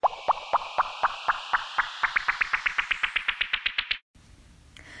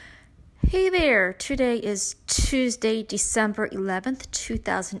Hey there, today is Tuesday, December 11th,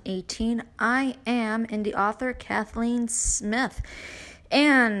 2018. I am indie author Kathleen Smith.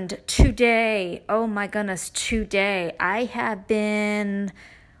 And today, oh my goodness, today I have been,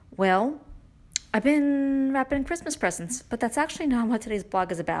 I've been wrapping Christmas presents, but that's actually not what today's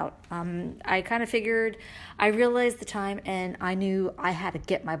blog is about. I kind of figured, I realized the time and I knew I had to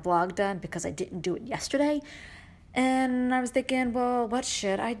get my blog done because I didn't do it yesterday. And I was thinking, well, what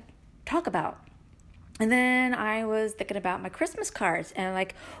should I talk about? And then I was thinking about my Christmas cards and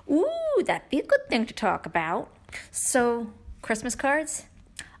like, ooh, that'd be a good thing to talk about. So Christmas cards,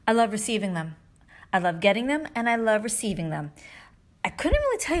 I love receiving them. I love getting them and I love receiving them. I couldn't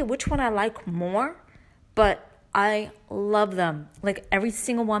really tell you which one I like more, but I love them. Like every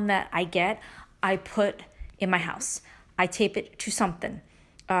single one that I get, I put in my house. I tape it to something.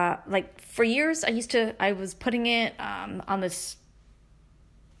 Like for years, I was putting it on this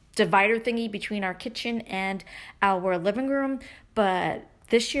divider thingy between our kitchen and our living room. But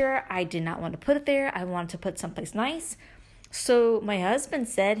this year, I did not want to put it there. I wanted to put someplace nice. So my husband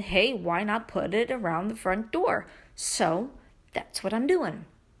said, hey, why not put it around the front door? So that's what I'm doing.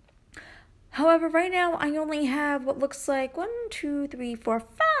 However, right now, I only have what looks like 1, 2, 3, 4,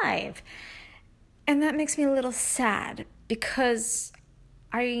 5. And that makes me a little sad because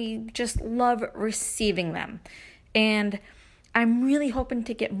I just love receiving them. And I'm really hoping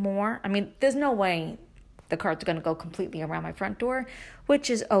to get more. I mean, there's no way the cards are going to go completely around my front door, which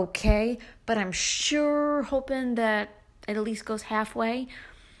is okay. But I'm sure hoping that it at least goes halfway.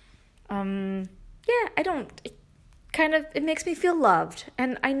 It makes me feel loved.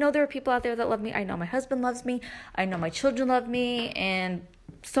 And I know there are people out there that love me. I know my husband loves me. I know my children love me. And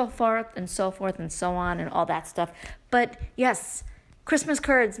so forth and so forth and so on and all that stuff. But yes, Christmas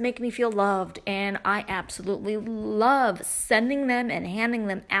cards make me feel loved, and I absolutely love sending them and handing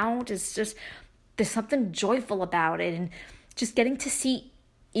them out. It's just, there's something joyful about it, and just getting to see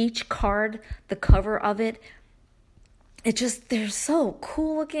each card, the cover of it, they're so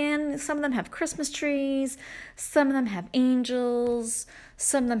cool looking. Some of them have Christmas trees, some of them have angels,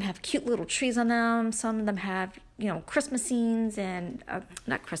 some of them have cute little trees on them, some of them have, Christmas scenes and,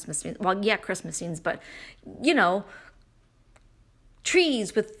 not Christmas scenes, Christmas scenes, but,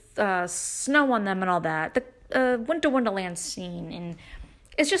 trees with snow on them and all that. The Winter Wonderland scene. And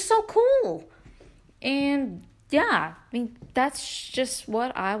it's just so cool. And yeah, that's just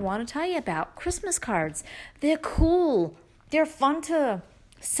what I want to tell you about. Christmas cards. They're cool. They're fun to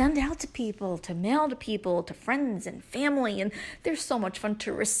send out to people, to mail to people, to friends and family. And they're so much fun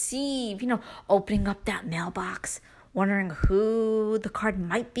to receive. Opening up that mailbox, wondering who the card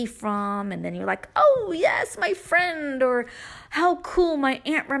might be from, and then you're like, oh yes, my friend, or how cool, my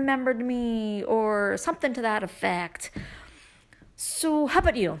aunt remembered me, or something to that effect. So how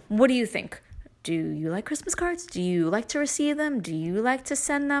about you? What do you think? Do you like Christmas cards? Do you like to receive them? Do you like to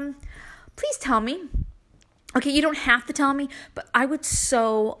send them? Please tell me. Okay, you don't have to tell me, but I would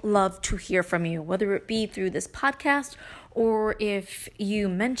so love to hear from you, whether it be through this podcast or if you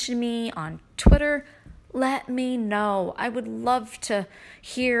mention me on Twitter. Let me know. I would love to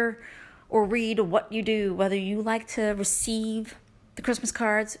hear or read what you do, whether you like to receive the Christmas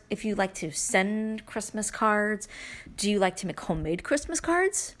cards, if you like to send Christmas cards. Do you like to make homemade Christmas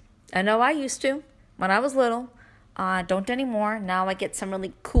cards? I know I used to when I was little. Don't anymore. Now I get some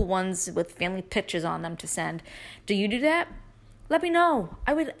really cool ones with family pictures on them to send. Do you do that? Let me know.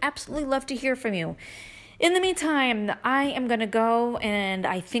 I would absolutely love to hear from you. In the meantime, I am going to go, and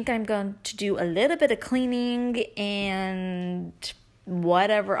I think I'm going to do a little bit of cleaning and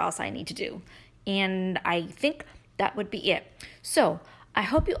whatever else I need to do. And I think that would be it. So I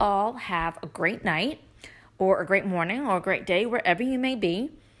hope you all have a great night or a great morning or a great day, wherever you may be.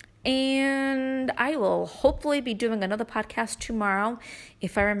 And I will hopefully be doing another podcast tomorrow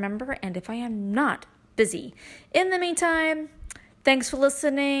if I remember and if I am not busy. In the meantime, thanks for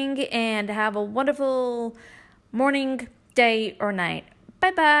listening and have a wonderful morning, day, or night.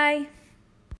 Bye-bye.